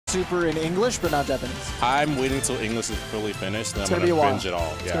Super in English, but not Japanese. I'm waiting until English is fully finished, then I'm going to binge it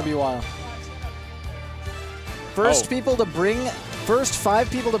all. It's going to be a while. First 5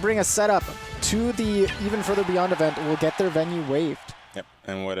 people to bring a setup to the Even Further Beyond event will get their venue waived. Yep,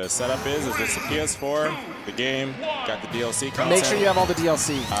 and what a setup is just a PS4, the game, got the DLC content. Make sure you have all the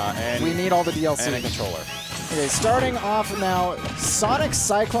DLC. And we need all the DLC. And a controller. Okay, starting off now,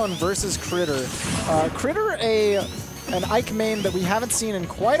 SonicCyclone versus Critter. Critter, an Ike main that we haven't seen in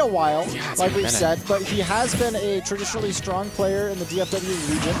quite a while, like we've said, but he has been a traditionally strong player in the DFW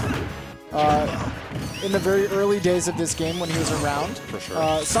region. In the very early days of this game when he was around. For sure.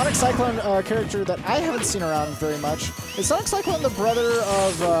 SonicCyclone, character that I haven't seen around very much. Is SonicCyclone the brother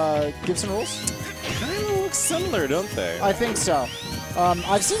of Gibson Rules? Kind of look similar, don't they? I think so.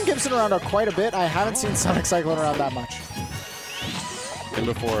 I've seen Gibson around quite a bit. I haven't seen SonicCyclone around that much. And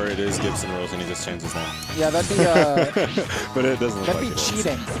before it is Gibson Rules and he just changed his name. Yeah, that'd be... but it doesn't look that'd like be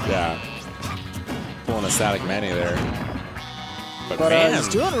cheating. Yeah. Pulling a static Manny there. But he's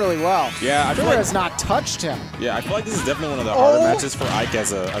doing really well. Yeah, I feel like has not touched him. Yeah, I feel like this is definitely one of the harder matches for Ike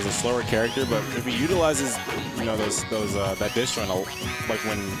as a slower character. But if he utilizes, you know, that dish joint, like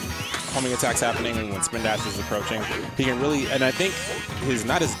when homing attacks happening and when spin dash is approaching, he can really. And I think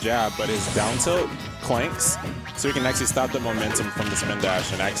not his jab, but his down tilt clanks, so he can actually stop the momentum from the spin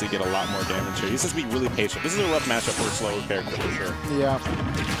dash and actually get a lot more damage here. He has to be really patient. This is a rough matchup for a slower character for sure. Yeah.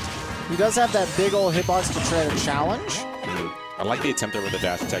 He does have that big old hitbox to try to challenge. I like the attempt there with the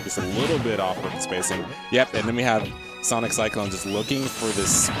dash attack, just a little bit off with the spacing. Yep, and then we have SonicCyclone just looking for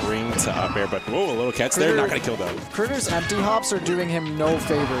this spring to up air, but whoa, a little catch there, not going to kill though. Critter's empty hops are doing him no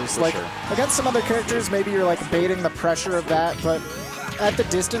favors. For sure. Against some other characters, maybe you're like baiting the pressure of that, but at the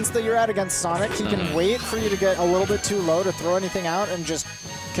distance that you're at against Sonic, he can wait for you to get a little bit too low to throw anything out and just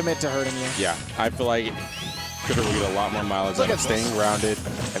commit to hurting you. Yeah, I feel like Critter will get a lot more mileage out of staying grounded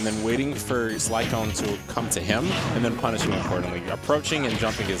and then waiting for Slycone to come to him and then punishing accordingly. Approaching and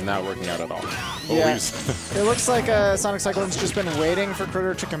jumping is not working out at all. Yeah. It looks like SonicCyclone's just been waiting for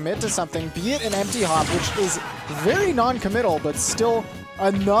Critter to commit to something, be it an empty hop, which is very non-committal, but still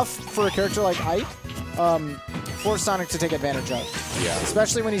enough for a character like Ike for Sonic to take advantage of. Yeah.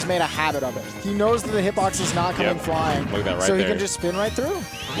 Especially when he's made a habit of it. He knows that the hitbox is not coming flying, Look at that right so he there. can just spin right through.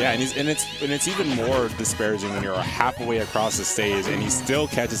 Yeah, and it's even more disparaging when you're halfway across the stage and he still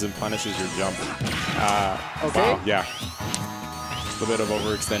catches and punishes your jump. Okay. Wow, yeah. A little bit of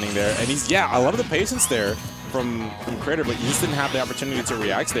overextending there, and I love the patience there from Critter, but he just didn't have the opportunity to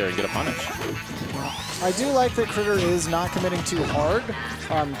react there and get a punish. I do like that Critter is not committing too hard,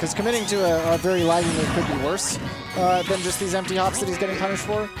 because committing to a very laggy move could be worse than just these empty hops that he's getting punished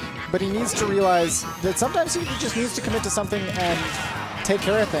for. But he needs to realize that sometimes he just needs to commit to something and take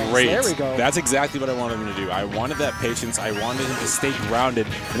care of things. Great. There we go. That's exactly what I wanted him to do. I wanted that patience. I wanted him to stay grounded,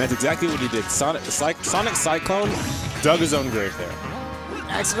 and that's exactly what he did. SonicCyclone dug his own grave there.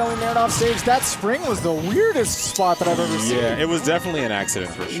 Accidentally nailed off stage. That spring was the weirdest spot that I've ever seen. Yeah, it was definitely an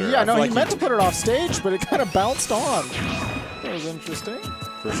accident for sure. Yeah, no, he meant to put it off stage, but it kind of bounced on. That was interesting.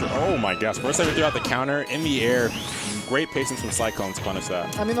 For sure. Oh my gosh. First time we threw out the counter in the air. Great patience from Cyclone to punish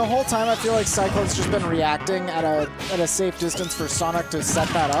that. I mean, the whole time I feel like Cyclone's just been reacting at a safe distance for Sonic to set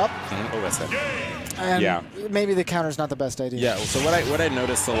that up. Oh, that's it. And maybe the counter's not the best idea. Yeah, so what I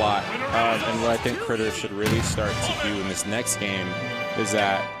noticed a lot, and what I think Critter should really start to do in this next game is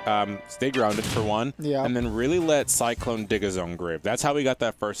that stay grounded for one, and then really let Cyclone dig his own grave. That's how we got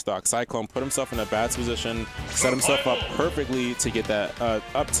that first stock. Cyclone put himself in a bad position, set himself up perfectly to get that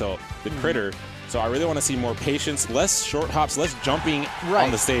up tilt, the Critter. So I really want to see more patience, less short hops, less jumping on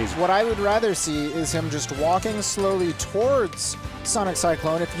the stage. What I would rather see is him just walking slowly towards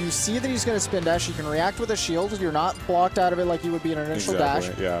SonicCyclone. If you see that he's going to spin dash, you can react with a shield. You're not blocked out of it like you would be in an initial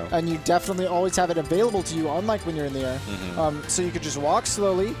dash. Yeah. And you definitely always have it available to you, unlike when you're in the air. So you could just walk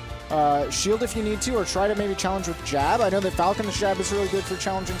slowly, shield if you need to, or try to maybe challenge with jab. I know that Falcon's jab is really good for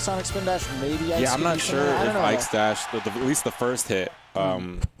challenging Sonic spin dash. Maybe Ike's I'm not sure if Ike's dash, at least the first hit,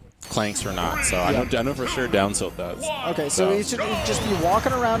 clanks or not. So I know for sure down tilt does. Okay, so he should just be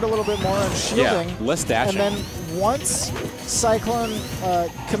walking around a little bit more and shielding. Yeah, less dashing. And then once Cyclone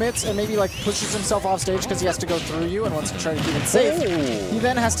commits and maybe like pushes himself off stage because he has to go through you and wants to try to keep it safe, he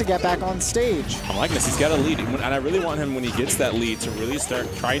then has to get back on stage. I'm liking this. He's got a lead. And I really want him, when he gets that lead, to really start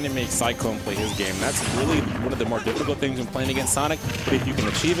trying to make Cyclone play his game. That's really one of the more difficult things when playing against Sonic. But if you can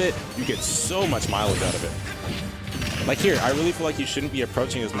achieve it, you get so much mileage out of it. Like here, I really feel like he shouldn't be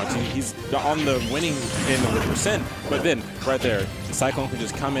approaching as much. He's on the winning end of the percent, but then right there, the Cyclone can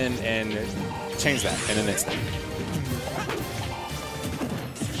just come in and change that in an instant.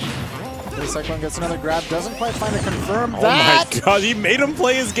 Cyclone gets another grab, doesn't quite find a confirm. Oh my god, he made him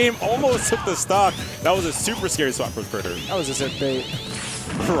play his game, almost took the stock. That was a super scary spot for Critter. That was just a bait.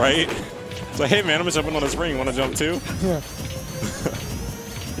 Right? It's like, hey man, I'm jumping on this ring, want to jump too? Yeah.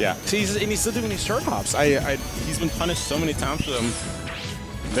 Yeah. See, he's still doing these short hops. He's been punished so many times for them.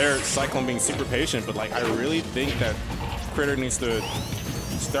 They're Cyclone being super patient, but like I really think that Critter needs to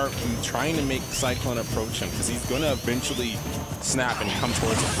start trying to make Cyclone approach him, because he's going to eventually snap and come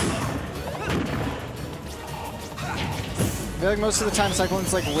towards him. I feel like most of the time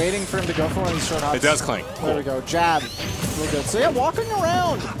Cyclone's like waiting for him to go for one of these short hops. It does clink. There we go. Jab. Real good. So yeah, walking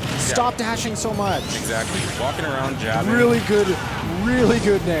around. Stop dashing so much. Exactly. Walking around, jabbing. Really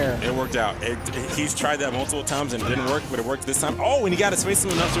good nair. It worked out. He's tried that multiple times and it didn't work, but it worked this time. Oh, and he got to space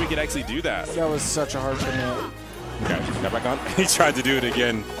him enough so he could actually do that. That was such a hard commit. Okay, got back on. He tried to do it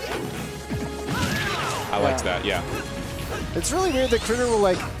again. I liked that, yeah. It's really weird that Critter will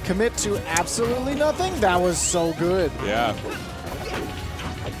like commit to absolutely nothing. That was so good. Yeah.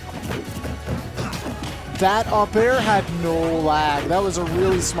 That up air had no lag. That was a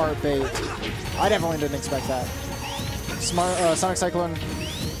really smart bait. I definitely didn't expect that. Smart SonicCyclone,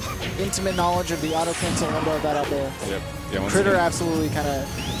 intimate knowledge of the auto cancel window of that up air. Yep. Yeah, Critter absolutely kind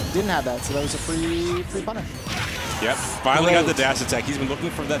of didn't have that, so that was a free punish. Yep, finally got the dash attack. He's been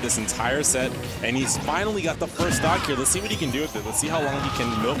looking for that this entire set, and he's finally got the first stock here. Let's see what he can do with it. Let's see how long he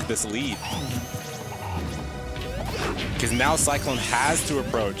can milk this lead. Because now Cyclone has to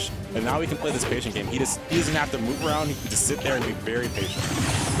approach, and now he can play this patient game. He doesn't have to move around. He can just sit there and be very patient.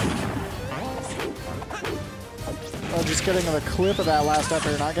 Oh, just getting the clip of that last up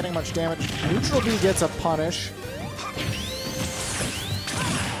air, not getting much damage. Neutral B gets a punish.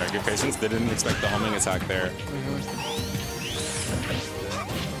 Very good patience. They didn't expect the homing attack there.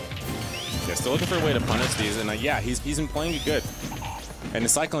 Yeah, still looking for a way to punish these, and yeah, he's been playing it good. And the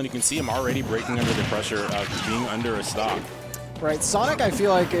Cyclone, you can see him already breaking under the pressure of being under a stock. Right, Sonic I feel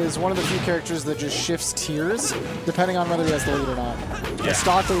like is one of the few characters that just shifts tiers depending on whether he has the lead or not. Yeah. The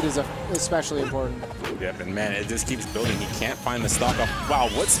stock lead is especially important. Yep, and man, it just keeps building. He can't find the stock off. Wow,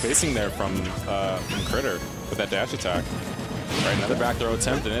 what spacing there from Critter with that dash attack. Right, another back throw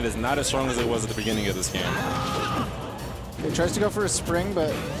attempt, and it is not as strong as it was at the beginning of this game. He tries to go for a spring,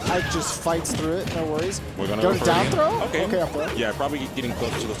 but Ike just fights through it, no worries. We're gonna go for to down it throw? Okay, up throw. Yeah, probably getting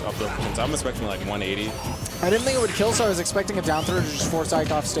close to those up throw points. I'm expecting like 180. I didn't think it would kill, so I was expecting a down throw to just force Ike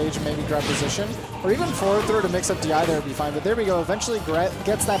off stage and maybe grab position. Or even forward throw to mix up DI there would be fine. But there we go. Eventually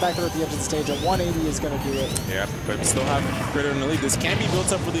gets that back throw at the edge of the stage. At 180 is going to do it. Yeah, but we still have Critter in the lead. This can be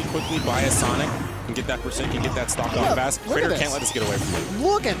built up really quickly by a Sonic. Can get that percent, can get that stock off fast. Critter can't let us get away from it.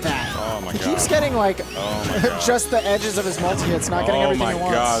 Look at that. Oh my god. He keeps getting like just the edges of his multi-hits, not getting everything he wants. Oh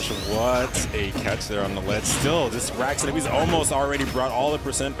my gosh, what a catch there on the ledge. Still, just racks it up. He's almost already brought all the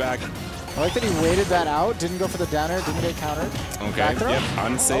percent back. I like that he waited that out, didn't go for the down air, didn't get countered. Okay, yep,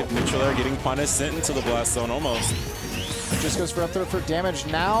 unsafe neutral air, getting punished, sent into the blast zone almost. Just goes for up throw for damage.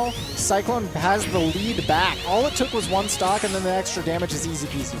 Now, Cyclone has the lead back. All it took was one stock, and then the extra damage is easy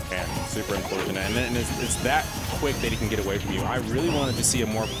peasy. Yeah, super unfortunate. And then it's that quick that he can get away from you. I really wanted to see a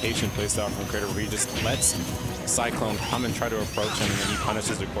more patient playstyle from Critter where he just lets Cyclone come and try to approach him, and then he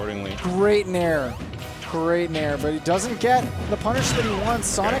punishes accordingly. Great nair. Great nair, but he doesn't get the punish that he wants.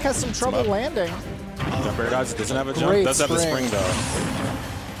 Sonic has some trouble landing. Jump air dodge, doesn't have a jump, does have the spring though.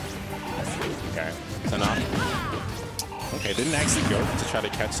 Okay, so now. Okay, didn't actually go to try to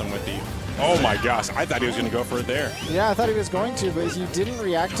catch him with the... Oh my gosh, I thought he was going to go for it there. Yeah, I thought he was going to, but he didn't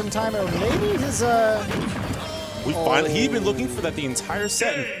react in time, or maybe his... He'd been looking for that the entire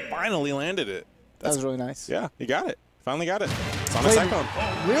set and finally landed it. That was really nice. Yeah, he got it. Finally got it.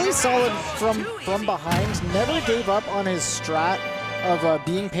 SonicCyclone. Really solid from behind. Never gave up on his strat of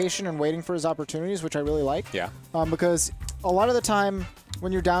being patient and waiting for his opportunities, which I really like. Yeah. Because a lot of the time,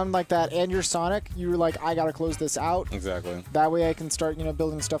 when you're down like that and you're Sonic, you're like, I gotta close this out. Exactly. That way I can start,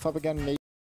 building stuff up again. Maybe